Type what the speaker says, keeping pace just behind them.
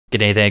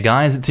G'day there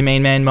guys, it's your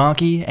main man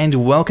Markee,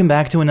 and welcome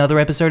back to another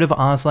episode of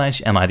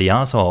r/Am I the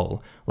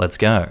Asshole? Let's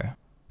go.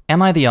 Am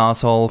I the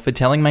asshole for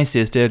telling my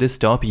sister to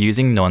stop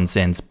using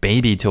nonsense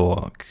baby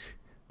talk?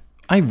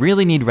 I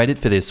really need Reddit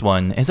for this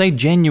one, as I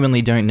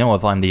genuinely don't know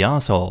if I'm the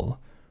asshole.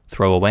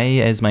 Throw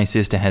away, as my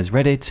sister has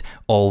Reddit,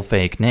 all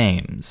fake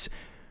names.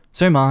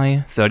 So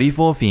my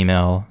 34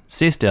 female,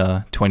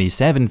 sister,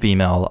 27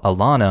 female,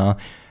 Alana,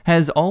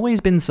 has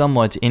always been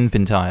somewhat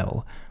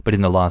infantile, but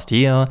in the last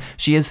year,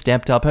 she has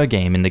stepped up her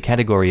game in the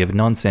category of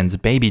nonsense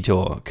baby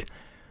talk.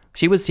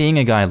 She was seeing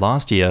a guy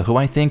last year who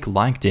I think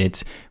liked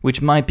it,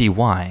 which might be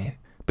why,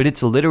 but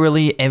it's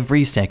literally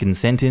every second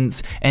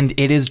sentence, and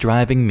it is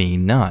driving me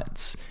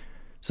nuts.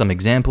 Some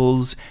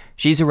examples: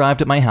 she's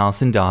arrived at my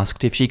house and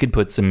asked if she could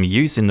put some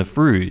juice in the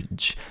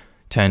fridge.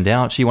 Turned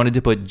out she wanted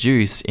to put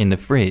juice in the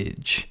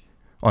fridge.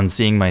 On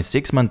seeing my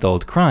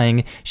 6-month-old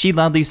crying, she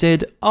loudly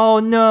said, "Oh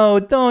no,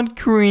 don't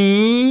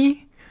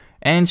cry."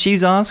 And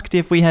she's asked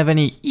if we have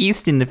any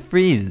yeast in the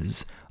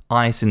frizz,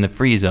 ice in the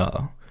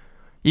freezer.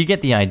 You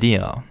get the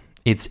idea.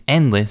 It's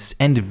endless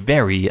and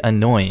very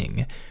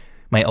annoying.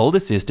 My older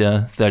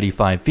sister,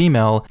 35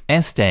 female,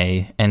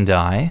 Estee, and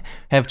I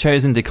have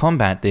chosen to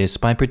combat this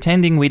by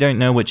pretending we don't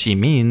know what she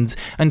means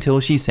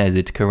until she says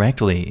it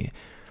correctly.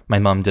 My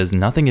mum does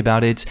nothing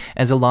about it,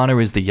 as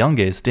Alana is the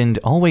youngest and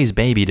always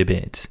babied a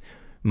bit.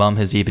 Mum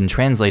has even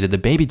translated the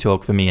baby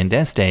talk for me and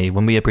Estee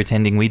when we are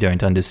pretending we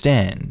don't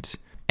understand.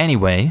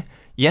 Anyway,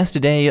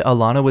 yesterday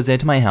Alana was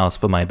at my house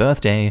for my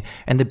birthday,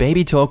 and the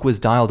baby talk was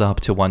dialed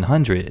up to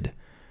 100.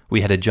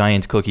 We had a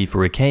giant cookie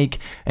for a cake,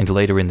 and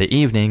later in the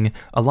evening,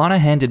 Alana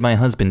handed my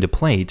husband a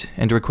plate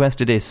and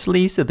requested a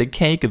slice of the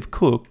cake of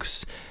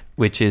cooks,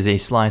 which is a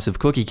slice of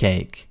cookie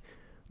cake.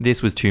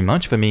 This was too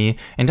much for me,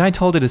 and I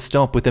told her to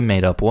stop with the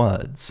made-up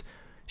words.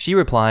 She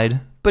replied,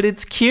 "But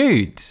it's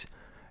cute!"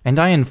 And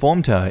I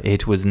informed her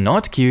it was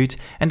not cute,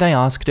 and I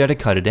asked her to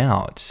cut it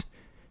out.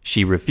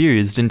 She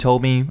refused and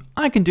told me,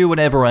 "I can do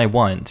whatever I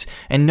want,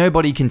 and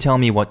nobody can tell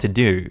me what to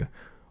do,"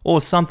 or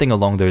something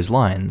along those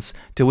lines,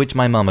 to which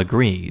my mum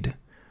agreed.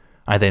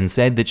 I then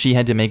said that she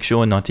had to make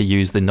sure not to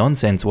use the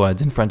nonsense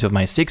words in front of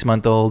my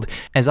 6-month-old,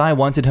 as I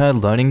wanted her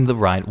learning the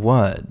right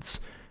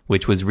words,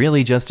 which was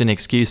really just an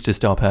excuse to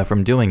stop her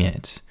from doing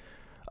it.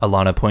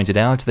 Alana pointed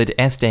out that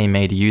Estee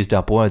made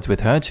used-up words with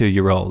her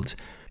 2-year-old.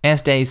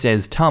 Estee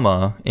says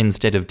tumma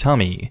instead of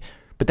tummy,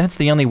 but that's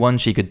the only one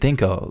she could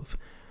think of.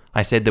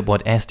 I said that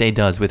what Estee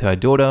does with her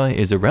daughter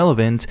is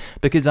irrelevant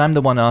because I'm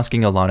the one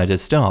asking Alana to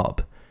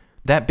stop.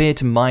 That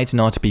bit might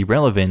not be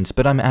relevant,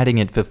 but I'm adding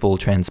it for full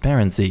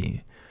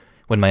transparency.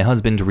 When my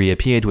husband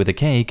reappeared with a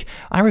cake,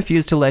 I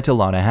refused to let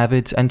Alana have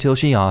it until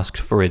she asked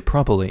for it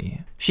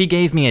properly. She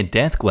gave me a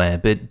death glare,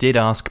 but did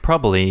ask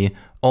properly,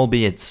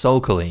 albeit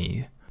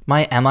sulkily.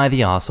 My am I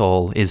the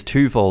asshole is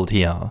twofold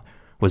here.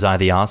 Was I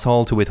the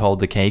asshole to withhold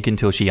the cake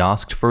until she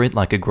asked for it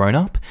like a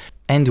grown-up?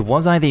 And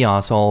was I the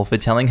asshole for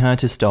telling her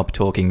to stop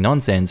talking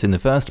nonsense in the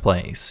first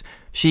place?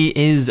 She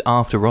is,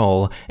 after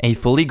all, a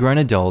fully grown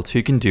adult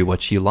who can do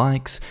what she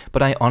likes,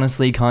 but I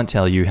honestly can't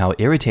tell you how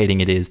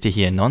irritating it is to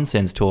hear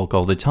nonsense talk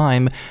all the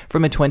time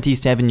from a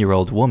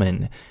 27-year-old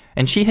woman,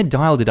 and she had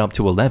dialed it up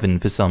to 11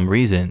 for some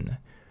reason.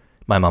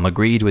 My mum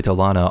agreed with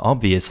Alana,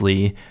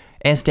 obviously.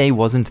 Estee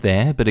wasn't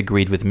there, but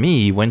agreed with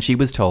me when she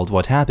was told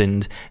what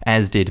happened,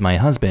 as did my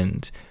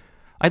husband.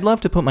 I'd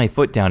love to put my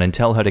foot down and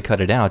tell her to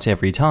cut it out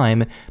every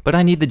time, but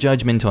I need the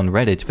judgment on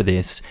Reddit for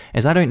this,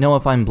 as I don't know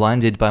if I'm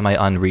blinded by my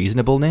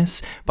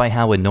unreasonableness by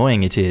how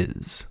annoying it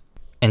is.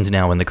 And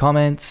now in the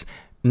comments,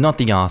 not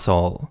the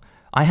asshole.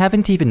 I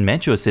haven't even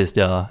met your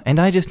sister, and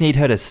I just need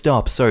her to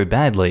stop so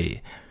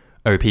badly.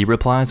 OP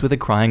replies with a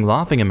crying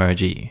laughing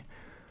emoji.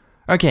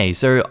 Okay,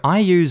 so I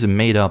use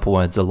made-up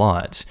words a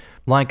lot.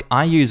 Like,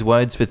 I use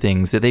words for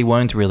things that they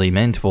weren't really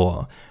meant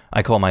for.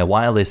 I call my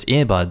wireless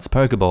earbuds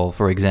Pokeball,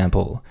 for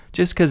example,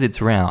 just cause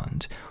it's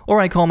round. Or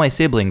I call my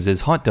siblings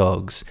as hot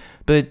dogs,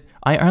 but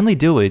I only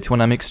do it when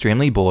I'm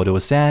extremely bored or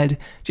sad,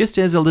 just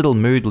as a little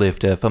mood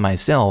lifter for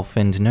myself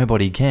and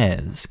nobody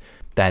cares.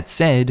 That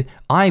said,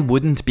 I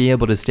wouldn't be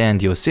able to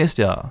stand your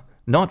sister.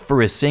 Not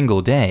for a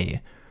single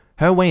day.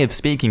 Her way of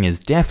speaking is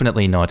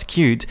definitely not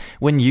cute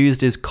when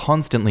used as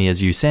constantly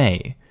as you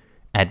say.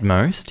 At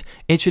most,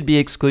 it should be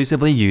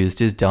exclusively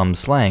used as dumb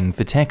slang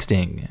for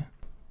texting.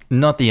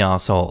 Not the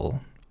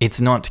asshole.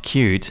 It's not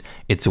cute,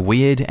 it's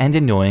weird and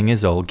annoying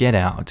as all get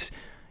out.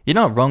 You're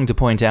not wrong to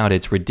point out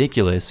it's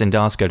ridiculous and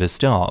ask her to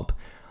stop.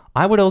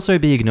 I would also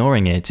be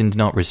ignoring it and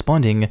not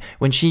responding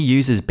when she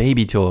uses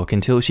baby talk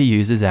until she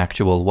uses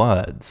actual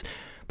words.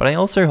 But I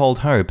also hold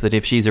hope that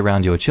if she's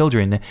around your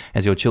children,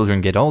 as your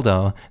children get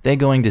older, they're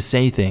going to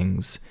say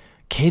things.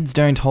 Kids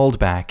don't hold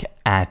back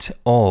at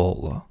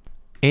all.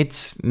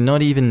 It's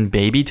not even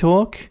baby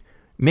talk?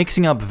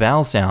 Mixing up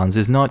vowel sounds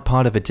is not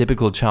part of a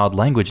typical child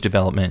language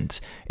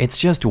development. It's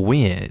just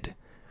weird.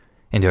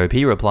 And OP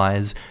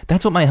replies,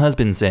 "That's what my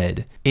husband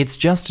said. It's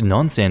just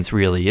nonsense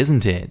really,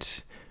 isn't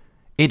it?"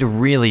 It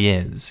really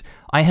is.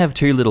 I have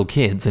 2 little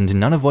kids and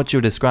none of what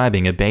you're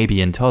describing are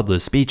baby and toddler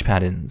speech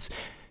patterns.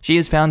 She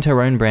has found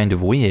her own brand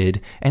of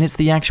weird, and it's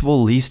the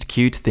actual least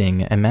cute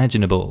thing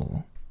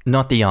imaginable.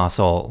 Not the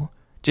arsehole.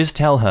 Just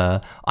tell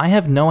her, I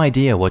have no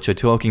idea what you're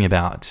talking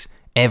about.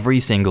 Every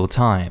single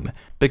time.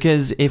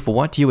 Because if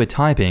what you are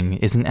typing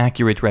is an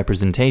accurate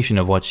representation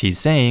of what she's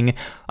saying,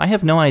 I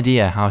have no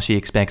idea how she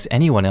expects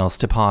anyone else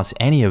to pass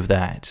any of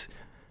that.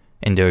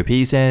 And OP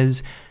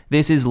says,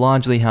 this is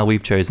largely how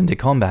we've chosen to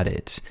combat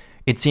it.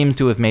 It seems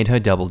to have made her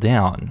double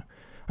down.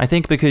 I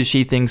think because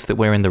she thinks that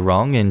we're in the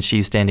wrong and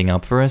she's standing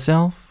up for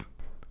herself.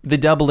 The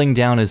doubling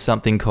down is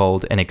something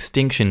called an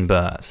extinction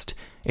burst.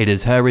 It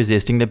is her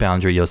resisting the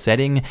boundary you're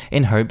setting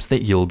in hopes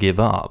that you'll give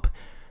up.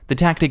 The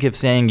tactic of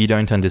saying you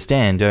don't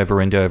understand over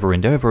and over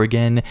and over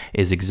again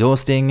is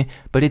exhausting,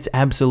 but it's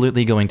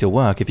absolutely going to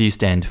work if you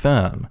stand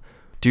firm.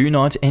 Do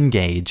not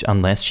engage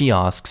unless she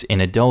asks in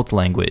adult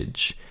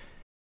language.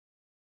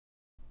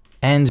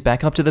 And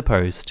back up to the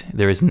post,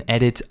 there is an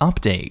edit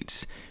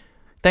update.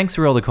 Thanks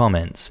for all the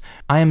comments.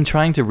 I am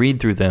trying to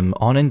read through them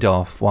on and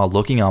off while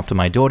looking after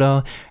my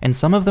daughter, and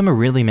some of them are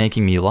really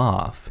making me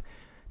laugh.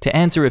 To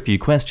answer a few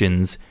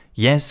questions,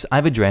 yes,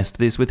 I've addressed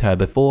this with her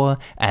before,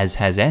 as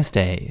has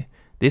Este.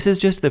 This is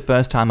just the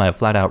first time I've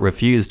flat out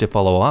refused to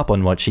follow up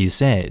on what she's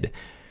said.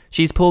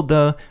 She's pulled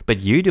the, but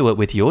you do it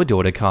with your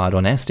daughter card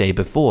on Este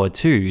before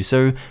too,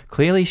 so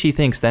clearly she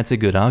thinks that's a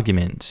good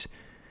argument.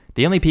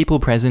 The only people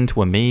present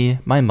were me,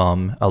 my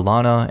mum,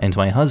 Alana, and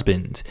my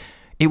husband.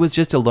 It was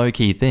just a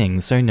low-key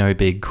thing, so no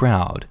big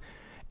crowd.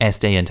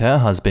 Este and her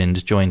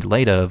husband joined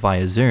later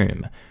via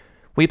Zoom.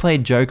 We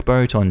played Joke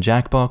Boat on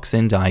Jackbox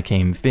and I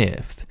came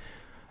 5th.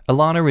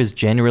 Alana is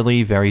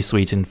generally very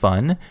sweet and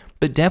fun,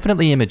 but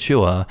definitely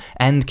immature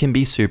and can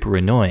be super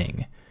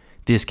annoying.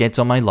 This gets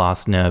on my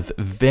last nerve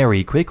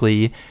very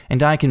quickly,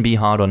 and I can be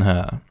hard on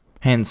her.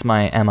 Hence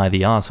my am I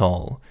the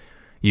asshole.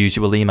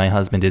 Usually my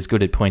husband is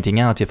good at pointing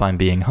out if I'm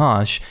being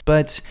harsh,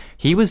 but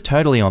he was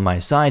totally on my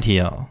side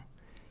here.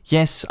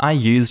 Yes, I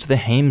used the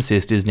Haim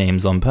sisters'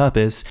 names on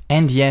purpose,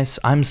 and yes,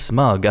 I'm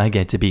smug I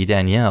get to be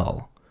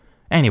Danielle.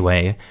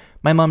 Anyway,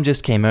 my mum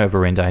just came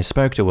over and I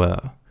spoke to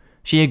her.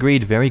 She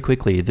agreed very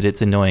quickly that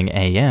it's annoying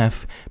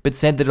AF, but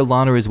said that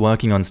Alana is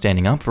working on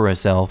standing up for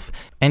herself,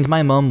 and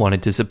my mum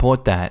wanted to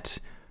support that.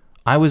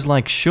 I was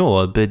like,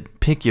 sure,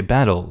 but pick your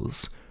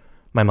battles.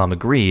 My mum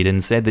agreed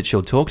and said that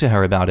she'll talk to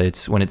her about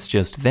it when it's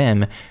just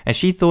them, as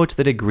she thought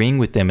that agreeing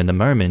with them in the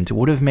moment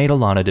would have made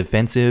Alana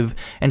defensive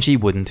and she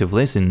wouldn't have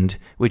listened,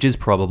 which is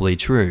probably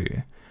true.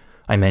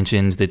 I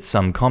mentioned that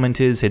some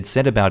commenters had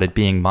said about it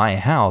being my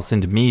house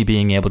and me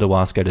being able to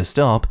ask her to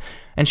stop,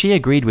 and she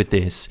agreed with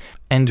this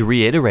and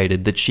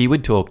reiterated that she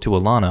would talk to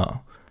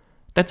Alana.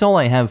 That's all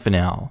I have for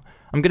now.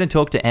 I'm going to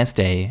talk to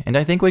Este, and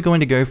I think we're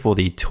going to go for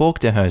the talk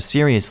to her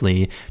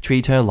seriously,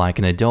 treat her like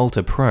an adult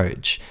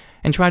approach,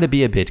 and try to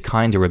be a bit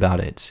kinder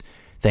about it.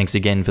 Thanks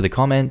again for the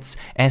comments.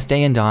 Este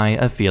and I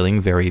are feeling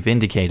very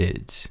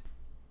vindicated.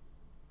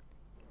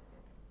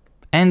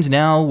 And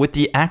now with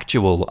the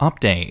actual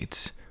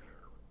update.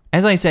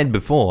 As I said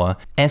before,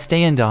 Este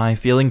and I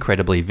feel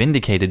incredibly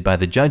vindicated by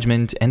the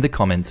judgment and the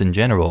comments in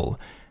general,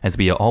 as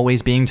we are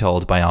always being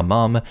told by our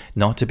mum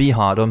not to be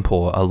hard on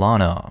poor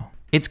Alana.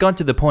 It's got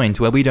to the point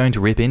where we don't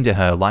rip into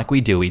her like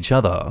we do each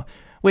other,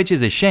 which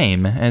is a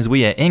shame as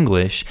we are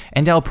English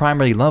and our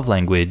primary love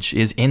language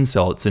is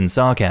insults and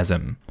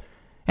sarcasm.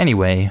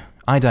 Anyway,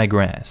 I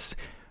digress.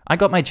 I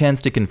got my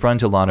chance to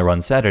confront Alana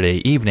on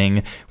Saturday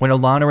evening when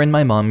Alana and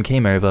my mum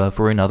came over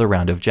for another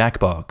round of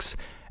Jackbox,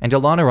 and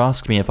Alana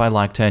asked me if I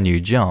liked her new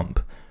jump.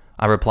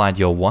 I replied,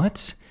 "Your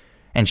what?"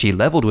 And she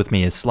leveled with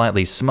me a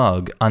slightly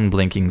smug,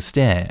 unblinking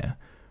stare.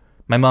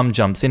 My mum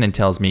jumps in and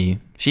tells me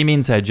she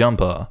means her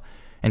jumper,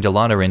 and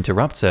Alana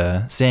interrupts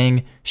her,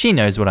 saying, "She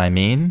knows what I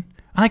mean.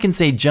 I can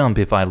say jump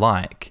if I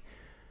like."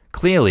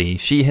 Clearly,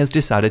 she has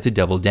decided to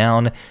double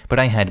down, but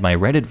I had my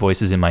Reddit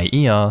voices in my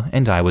ear,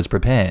 and I was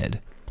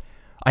prepared.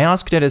 I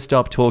asked her to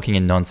stop talking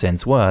in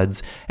nonsense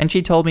words, and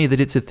she told me that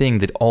it's a thing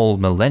that all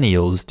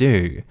millennials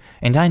do,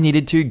 and I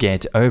needed to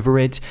get over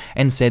it,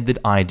 and said that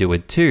I do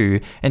it too,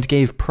 and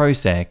gave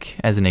Prosec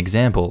as an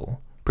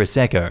example.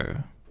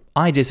 Prosecco.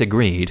 I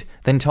disagreed,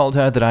 then told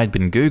her that I'd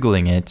been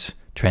Googling it.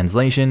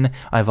 Translation,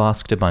 I've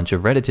asked a bunch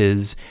of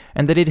Redditors,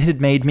 and that it had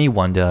made me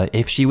wonder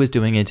if she was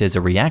doing it as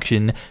a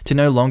reaction to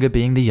no longer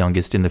being the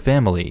youngest in the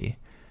family.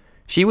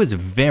 She was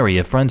very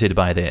affronted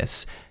by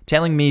this,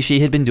 telling me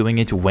she had been doing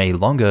it way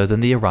longer than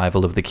the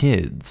arrival of the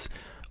kids.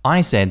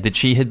 I said that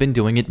she had been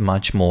doing it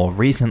much more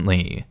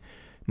recently.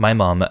 My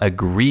mum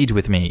agreed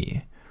with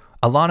me.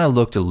 Alana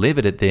looked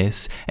livid at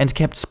this and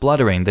kept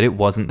spluttering that it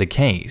wasn't the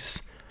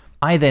case.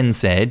 I then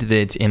said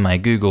that in my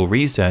Google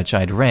research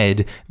I'd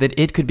read that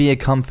it could be a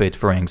comfort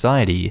for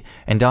anxiety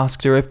and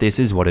asked her if this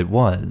is what it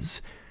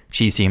was.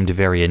 She seemed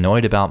very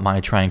annoyed about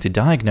my trying to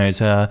diagnose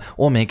her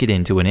or make it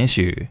into an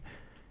issue.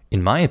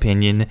 In my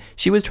opinion,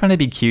 she was trying to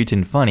be cute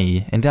and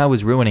funny, and I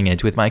was ruining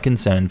it with my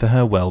concern for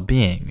her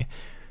well-being.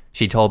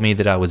 She told me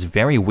that I was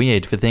very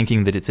weird for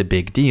thinking that it's a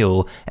big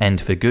deal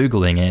and for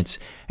Googling it,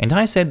 and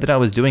I said that I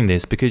was doing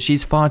this because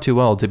she's far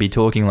too old to be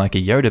talking like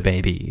a Yoda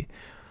baby.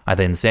 I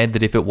then said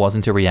that if it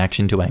wasn't a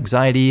reaction to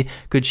anxiety,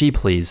 could she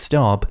please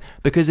stop,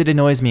 because it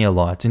annoys me a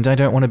lot and I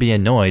don't want to be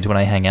annoyed when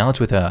I hang out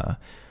with her.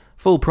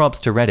 Full props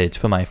to Reddit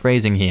for my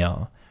phrasing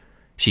here.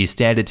 She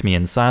stared at me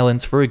in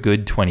silence for a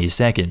good 20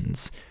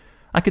 seconds.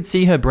 I could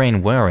see her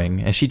brain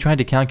whirring as she tried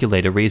to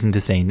calculate a reason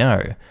to say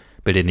no,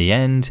 but in the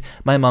end,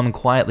 my mum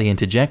quietly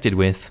interjected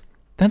with,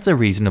 "That's a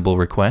reasonable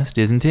request,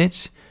 isn't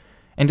it?"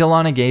 And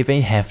Alana gave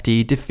a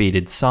hefty,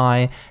 defeated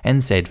sigh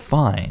and said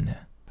fine.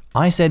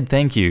 I said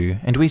thank you,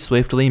 and we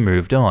swiftly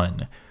moved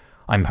on.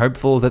 I'm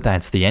hopeful that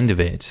that's the end of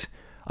it.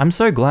 I'm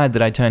so glad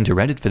that I turned to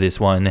Reddit for this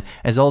one,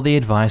 as all the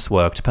advice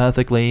worked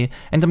perfectly,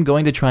 and I'm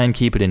going to try and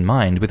keep it in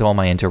mind with all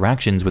my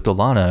interactions with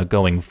Alana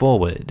going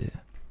forward.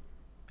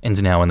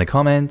 And now in the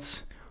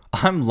comments,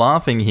 I'm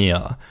laughing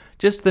here.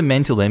 Just the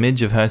mental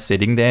image of her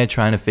sitting there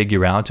trying to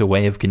figure out a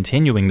way of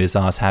continuing this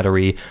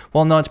asshattery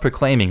while not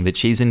proclaiming that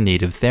she's in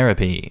need of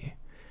therapy.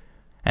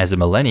 As a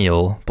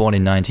millennial, born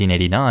in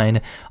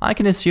 1989, I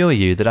can assure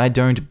you that I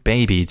don't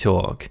baby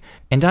talk,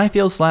 and I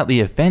feel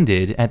slightly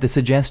offended at the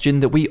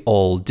suggestion that we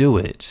all do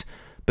it.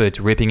 But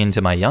ripping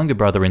into my younger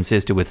brother and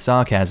sister with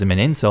sarcasm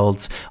and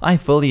insults, I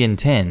fully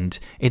intend.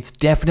 It's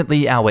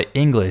definitely our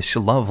English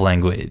love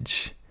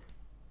language.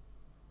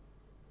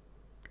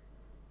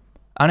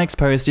 Our next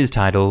post is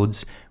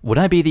titled, "Would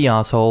I be the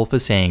asshole for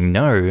saying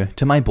no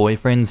to my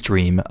boyfriend's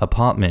dream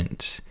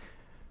apartment?"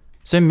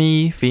 So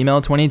me, female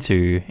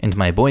 22, and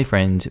my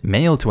boyfriend,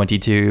 male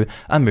 22,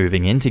 are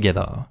moving in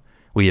together.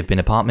 We have been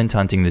apartment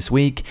hunting this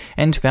week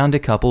and found a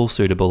couple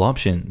suitable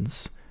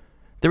options.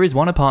 There is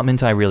one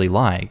apartment I really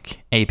like,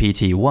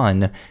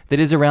 APT1, that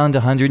is around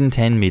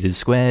 110 meters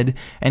squared,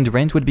 and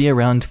rent would be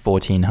around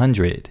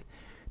 $1,400.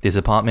 This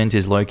apartment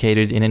is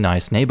located in a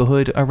nice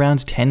neighborhood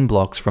around 10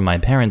 blocks from my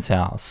parents'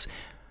 house.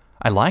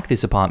 I like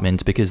this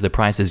apartment because the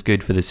price is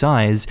good for the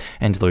size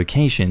and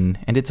location,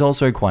 and it's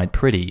also quite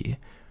pretty.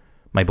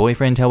 My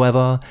boyfriend,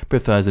 however,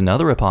 prefers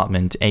another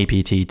apartment,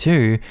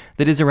 APT2,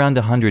 that is around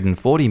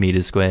 140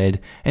 meters squared,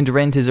 and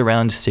rent is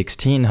around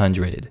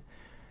 $1,600.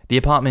 The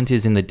apartment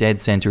is in the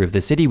dead center of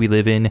the city we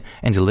live in,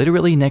 and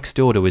literally next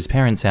door to his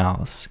parents'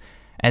 house.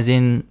 As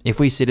in, if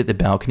we sit at the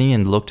balcony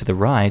and look to the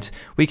right,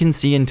 we can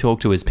see and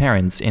talk to his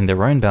parents in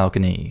their own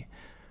balcony.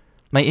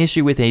 My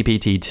issue with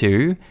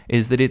APT2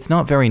 is that it's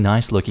not very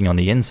nice looking on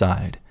the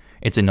inside.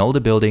 It's an older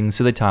building,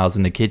 so the tiles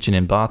in the kitchen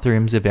and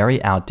bathrooms are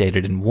very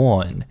outdated and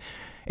worn.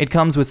 It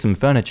comes with some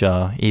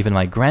furniture even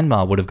my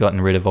grandma would have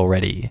gotten rid of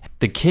already.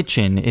 The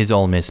kitchen is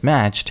all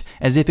mismatched,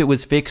 as if it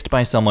was fixed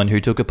by someone who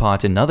took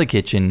apart another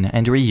kitchen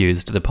and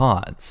reused the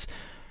parts.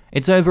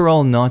 It's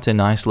overall not a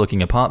nice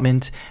looking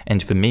apartment,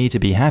 and for me to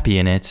be happy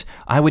in it,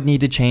 I would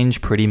need to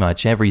change pretty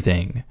much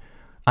everything.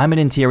 I'm an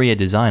interior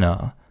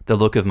designer. The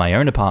look of my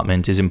own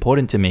apartment is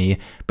important to me,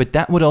 but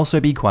that would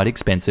also be quite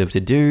expensive to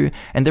do,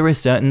 and there are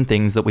certain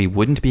things that we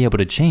wouldn't be able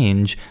to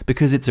change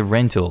because it's a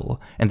rental,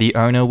 and the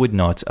owner would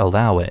not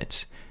allow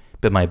it.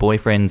 But my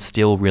boyfriend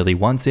still really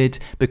wants it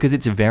because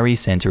it's very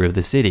center of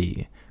the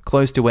city,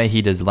 close to where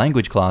he does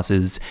language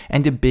classes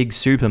and a big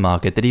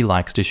supermarket that he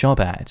likes to shop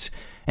at,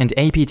 and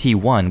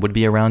APT1 would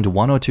be around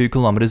 1 or 2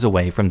 kilometers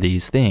away from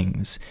these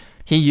things.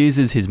 He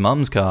uses his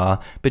mum's car,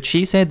 but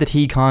she said that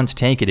he can't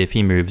take it if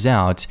he moves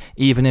out,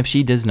 even if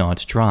she does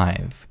not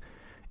drive.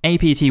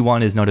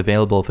 APT1 is not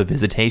available for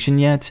visitation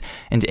yet,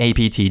 and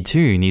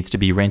APT2 needs to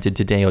be rented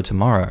today or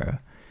tomorrow.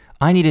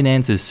 I need an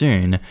answer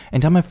soon,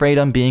 and I'm afraid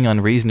I'm being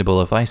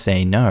unreasonable if I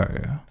say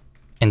no.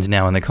 And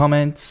now in the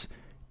comments,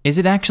 is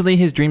it actually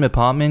his dream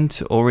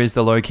apartment, or is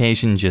the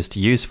location just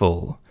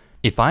useful?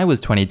 If I was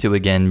 22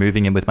 again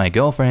moving in with my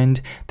girlfriend,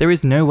 there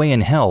is no way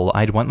in hell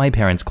I'd want my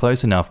parents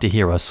close enough to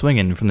hear us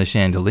swinging from the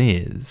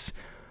chandeliers.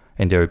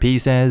 And OP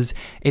says,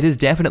 it is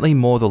definitely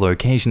more the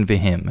location for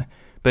him,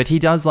 but he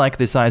does like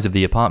the size of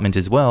the apartment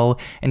as well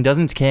and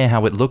doesn't care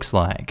how it looks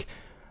like.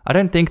 I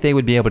don't think they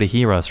would be able to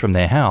hear us from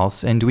their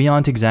house, and we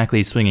aren't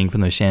exactly swinging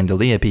from the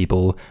chandelier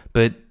people,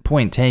 but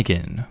point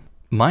taken.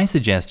 My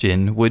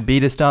suggestion would be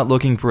to start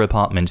looking for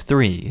apartment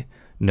 3,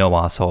 no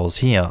assholes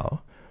here.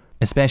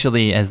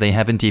 Especially as they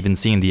haven't even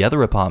seen the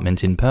other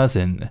apartment in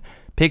person.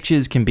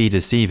 Pictures can be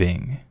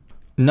deceiving.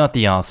 Not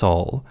the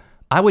asshole.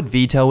 I would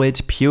veto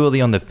it purely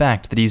on the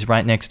fact that he's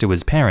right next to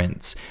his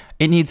parents.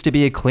 It needs to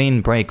be a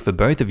clean break for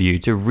both of you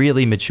to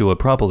really mature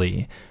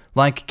properly,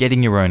 like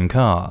getting your own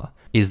car.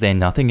 Is there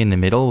nothing in the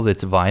middle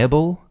that's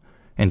viable?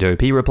 And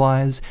OP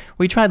replies,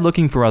 we tried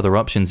looking for other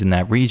options in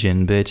that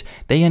region, but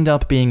they end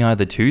up being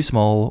either too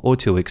small or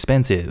too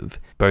expensive.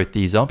 Both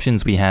these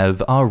options we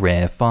have are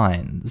rare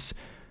finds.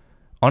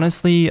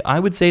 Honestly, I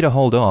would say to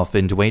hold off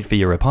and wait for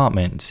your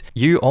apartment.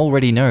 You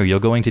already know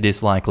you're going to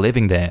dislike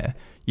living there.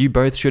 You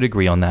both should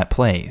agree on that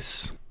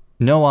place.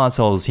 No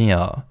assholes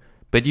here.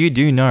 But you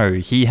do know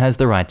he has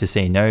the right to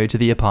say no to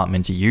the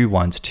apartment you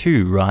want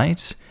too,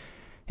 right?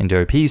 And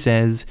OP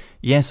says,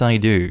 yes I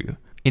do.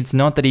 It's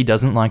not that he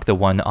doesn't like the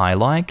one I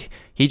like,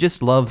 he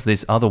just loves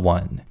this other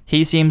one.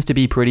 He seems to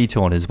be pretty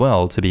torn as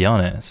well, to be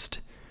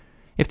honest.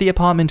 If the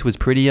apartment was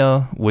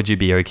prettier, would you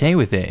be okay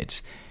with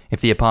it? If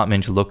the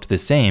apartment looked the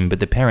same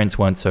but the parents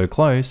weren't so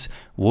close,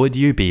 would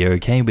you be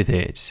okay with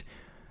it?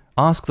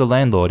 Ask the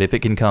landlord if it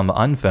can come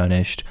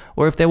unfurnished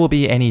or if there will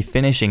be any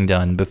finishing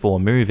done before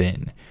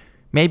move-in.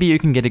 Maybe you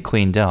can get it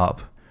cleaned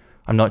up.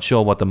 I'm not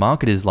sure what the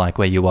market is like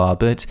where you are,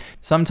 but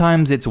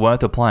sometimes it's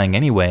worth applying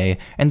anyway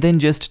and then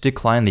just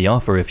decline the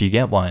offer if you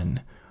get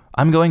one.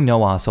 I'm going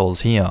no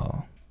assholes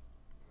here.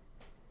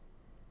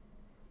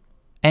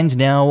 And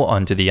now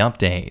onto the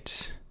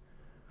update.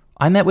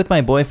 I met with my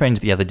boyfriend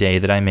the other day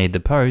that I made the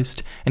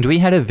post, and we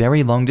had a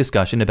very long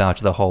discussion about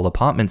the whole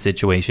apartment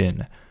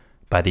situation.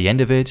 By the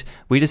end of it,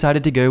 we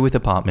decided to go with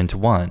apartment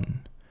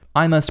 1.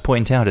 I must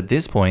point out at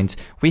this point,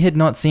 we had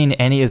not seen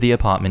any of the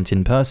apartment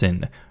in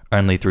person,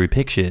 only through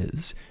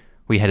pictures.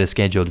 We had a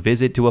scheduled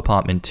visit to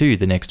apartment 2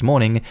 the next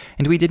morning,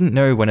 and we didn't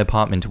know when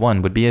apartment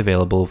 1 would be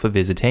available for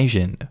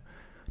visitation.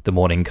 The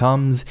morning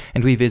comes,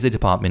 and we visit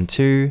apartment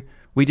 2.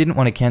 We didn't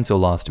want to cancel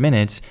last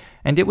minute,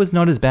 and it was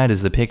not as bad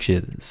as the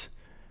pictures.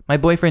 My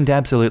boyfriend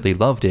absolutely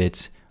loved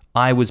it.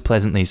 I was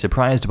pleasantly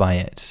surprised by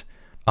it.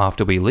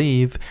 After we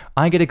leave,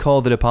 I get a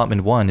call that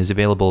apartment 1 is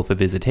available for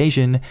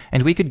visitation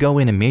and we could go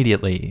in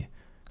immediately.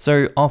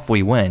 So off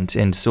we went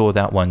and saw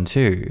that one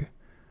too.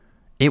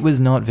 It was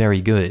not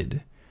very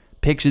good.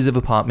 Pictures of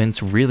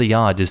apartments really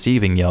are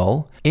deceiving,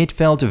 y'all. It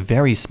felt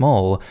very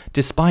small,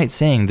 despite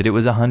saying that it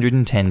was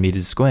 110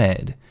 meters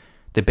squared.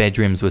 The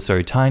bedrooms were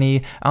so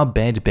tiny, our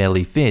bed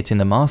barely fit in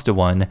the master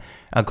one,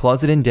 our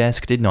closet and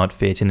desk did not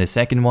fit in the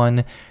second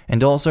one,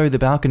 and also the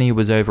balcony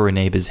was over a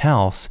neighbor's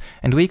house,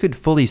 and we could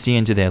fully see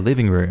into their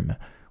living room,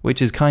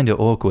 which is kinda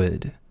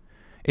awkward.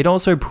 It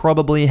also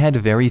probably had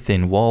very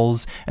thin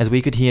walls, as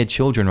we could hear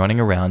children running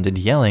around and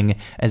yelling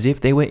as if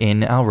they were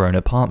in our own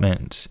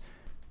apartment.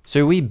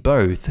 So we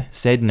both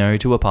said no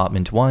to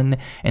apartment 1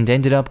 and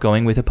ended up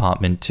going with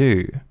apartment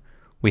 2.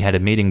 We had a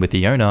meeting with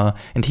the owner,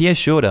 and he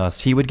assured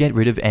us he would get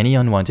rid of any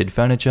unwanted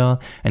furniture,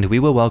 and we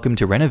were welcome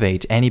to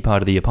renovate any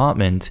part of the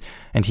apartment,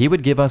 and he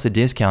would give us a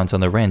discount on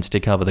the rent to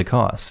cover the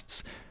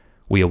costs.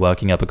 We are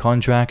working up a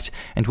contract,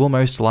 and will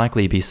most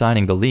likely be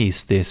signing the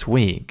lease this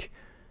week.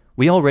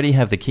 We already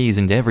have the keys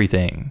and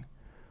everything.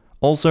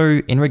 Also,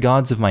 in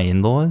regards of my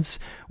in-laws,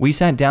 we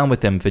sat down with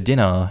them for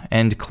dinner,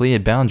 and clear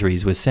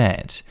boundaries were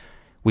set.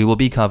 We will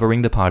be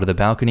covering the part of the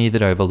balcony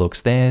that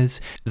overlooks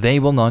theirs, they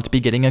will not be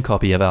getting a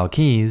copy of our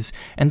keys,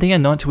 and they are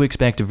not to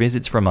expect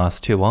visits from us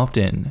too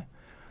often.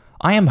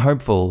 I am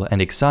hopeful and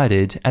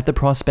excited at the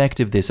prospect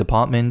of this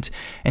apartment,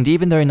 and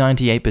even though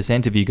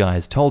 98% of you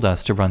guys told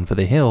us to run for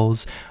the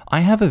hills,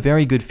 I have a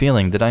very good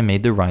feeling that I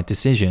made the right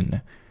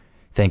decision.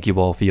 Thank you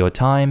all for your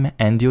time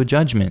and your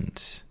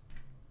judgment.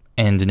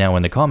 And now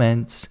in the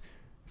comments,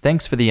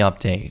 thanks for the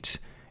update.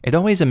 It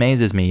always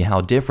amazes me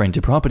how different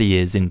a property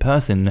is in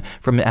person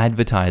from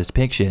advertised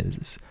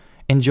pictures.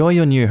 Enjoy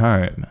your new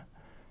home.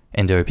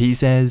 And OP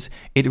says,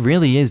 it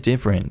really is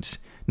different.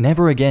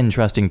 Never again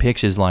trusting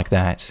pictures like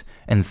that,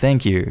 and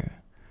thank you.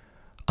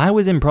 I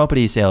was in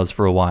property sales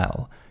for a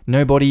while.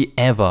 Nobody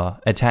ever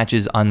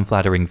attaches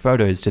unflattering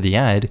photos to the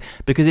ad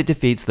because it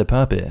defeats the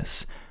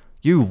purpose.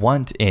 You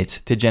want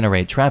it to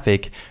generate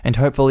traffic and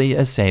hopefully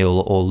a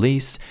sale or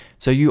lease,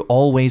 so you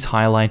always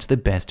highlight the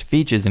best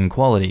features and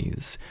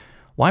qualities.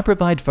 Why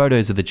provide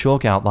photos of the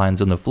chalk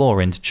outlines on the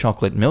floor and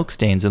chocolate milk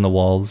stains on the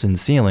walls and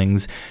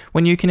ceilings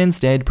when you can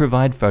instead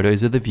provide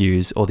photos of the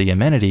views or the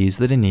amenities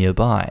that are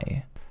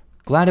nearby?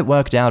 Glad it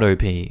worked out,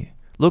 OP.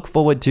 Look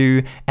forward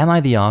to, am I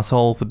the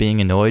asshole for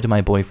being annoyed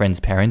my boyfriend's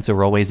parents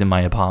are always in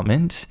my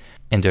apartment?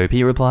 And OP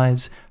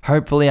replies,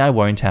 hopefully I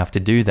won't have to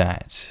do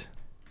that.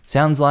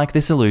 Sounds like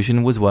the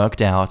solution was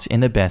worked out in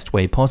the best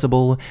way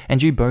possible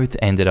and you both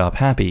ended up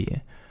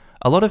happy.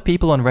 A lot of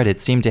people on Reddit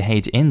seem to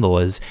hate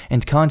in-laws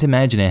and can't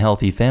imagine a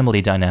healthy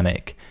family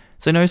dynamic,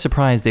 so no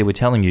surprise they were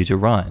telling you to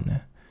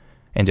run.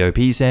 And OP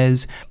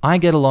says, I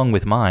get along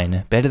with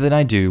mine better than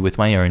I do with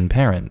my own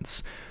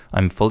parents.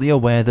 I'm fully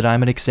aware that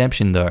I'm an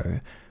exception though.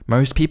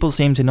 Most people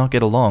seem to not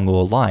get along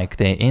or like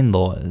their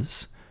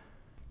in-laws.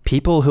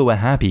 People who are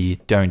happy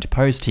don't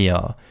post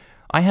here.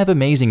 I have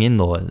amazing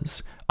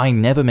in-laws. I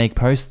never make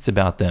posts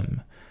about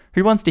them.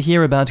 Who wants to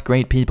hear about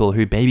great people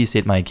who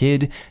babysit my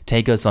kid,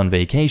 take us on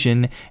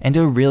vacation, and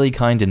are really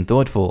kind and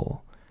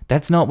thoughtful?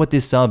 That's not what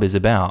this sub is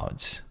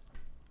about.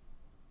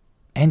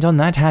 And on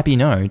that happy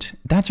note,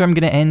 that's where I'm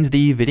going to end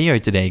the video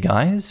today,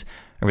 guys.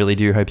 I really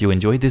do hope you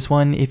enjoyed this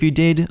one. If you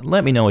did,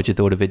 let me know what you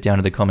thought of it down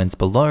in the comments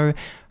below.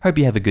 Hope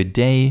you have a good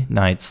day,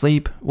 night,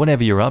 sleep,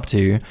 whatever you're up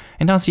to,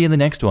 and I'll see you in the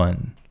next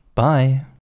one. Bye.